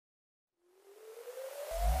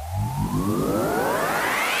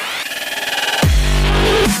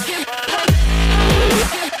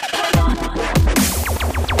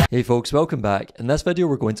Hey folks, welcome back. In this video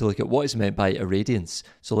we're going to look at what is meant by irradiance,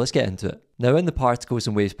 so let's get into it. Now in the particles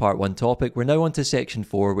and waves part 1 topic, we're now on to section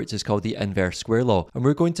 4, which is called the inverse square law, and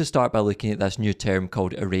we're going to start by looking at this new term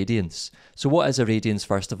called irradiance. So what is irradiance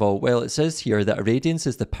first of all? Well, it says here that irradiance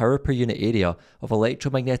is the power per unit area of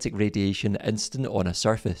electromagnetic radiation incident on a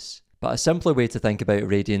surface. But a simpler way to think about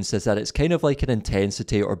irradiance is that it's kind of like an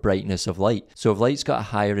intensity or brightness of light. So if light's got a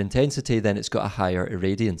higher intensity, then it's got a higher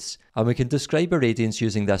irradiance. And we can describe irradiance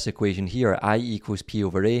using this equation here, I equals P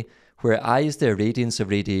over A, where I is the irradiance of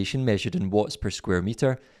radiation measured in watts per square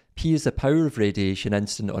meter, P is the power of radiation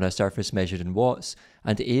incident on a surface measured in watts,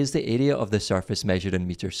 and A is the area of the surface measured in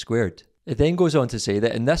meters squared. It then goes on to say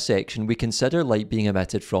that in this section we consider light being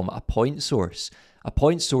emitted from a point source. A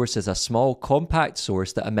point source is a small, compact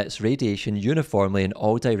source that emits radiation uniformly in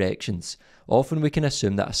all directions. Often we can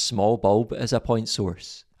assume that a small bulb is a point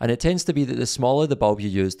source. And it tends to be that the smaller the bulb you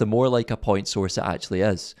use, the more like a point source it actually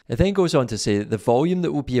is. It then goes on to say that the volume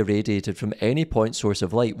that will be irradiated from any point source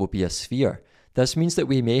of light will be a sphere. This means that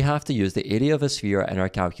we may have to use the area of a sphere in our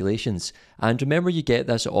calculations. And remember, you get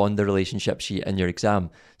this on the relationship sheet in your exam.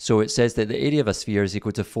 So it says that the area of a sphere is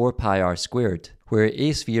equal to 4 pi r squared, where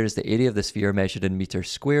a sphere is the area of the sphere measured in meters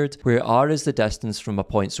squared, where r is the distance from a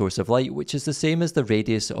point source of light, which is the same as the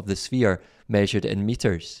radius of the sphere measured in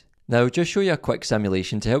meters. Now, I'll just show you a quick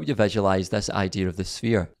simulation to help you visualise this idea of the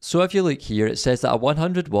sphere. So if you look here, it says that a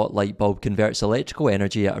 100 watt light bulb converts electrical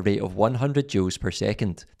energy at a rate of 100 joules per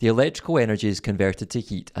second. The electrical energy is converted to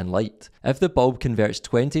heat and light. If the bulb converts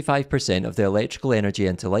 25% of the electrical energy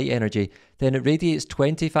into light energy, then it radiates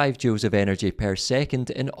 25 joules of energy per second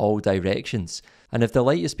in all directions. And if the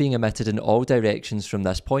light is being emitted in all directions from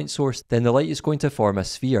this point source, then the light is going to form a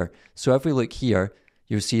sphere. So if we look here,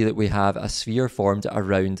 you'll see that we have a sphere formed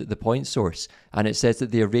around the point source, and it says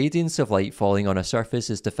that the irradiance of light falling on a surface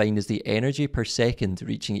is defined as the energy per second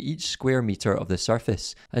reaching each square metre of the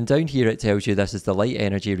surface. And down here it tells you this is the light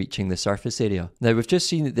energy reaching the surface area. Now we've just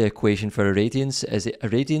seen that the equation for irradiance is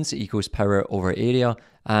irradiance equals power over area,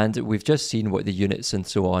 and we've just seen what the units and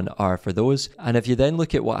so on are for those. And if you then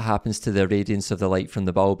look at what happens to the irradiance of the light from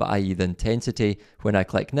the bulb, i.e. the intensity, when I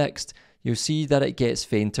click next, you'll see that it gets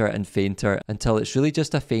fainter and fainter until it's really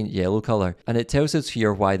just a faint yellow colour. And it tells us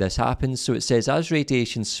here why this happens. So it says as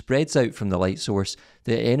radiation spreads out from the light source,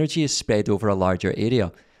 the energy is spread over a larger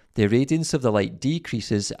area. The irradiance of the light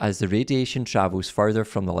decreases as the radiation travels further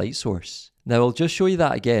from the light source. Now I'll just show you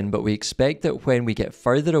that again, but we expect that when we get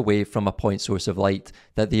further away from a point source of light,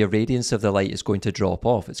 that the irradiance of the light is going to drop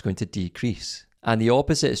off, it's going to decrease. And the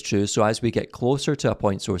opposite is true, so as we get closer to a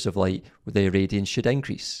point source of light, the irradiance should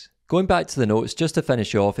increase. Going back to the notes, just to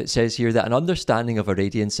finish off, it says here that an understanding of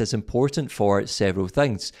irradiance is important for several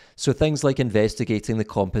things. So things like investigating the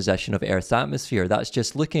composition of Earth's atmosphere, that's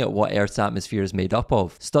just looking at what Earth's atmosphere is made up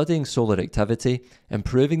of, studying solar activity,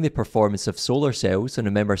 improving the performance of solar cells, and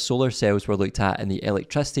remember solar cells were looked at in the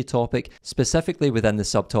electricity topic, specifically within the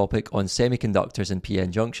subtopic on semiconductors and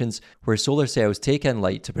PN junctions, where solar cells take in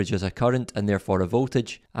light to produce a current and therefore a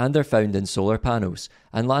voltage, and they're found in solar panels.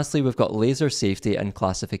 And lastly, we've got laser safety and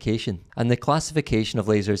classification. And the classification of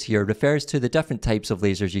lasers here refers to the different types of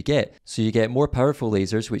lasers you get. So you get more powerful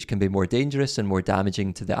lasers, which can be more dangerous and more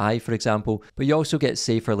damaging to the eye, for example, but you also get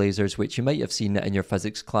safer lasers, which you might have seen in your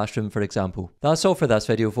physics classroom, for example. That's all for this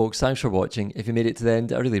video, folks. Thanks for watching. If you made it to the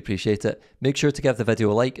end, I really appreciate it. Make sure to give the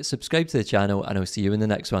video a like, subscribe to the channel, and I'll see you in the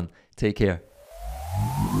next one. Take care.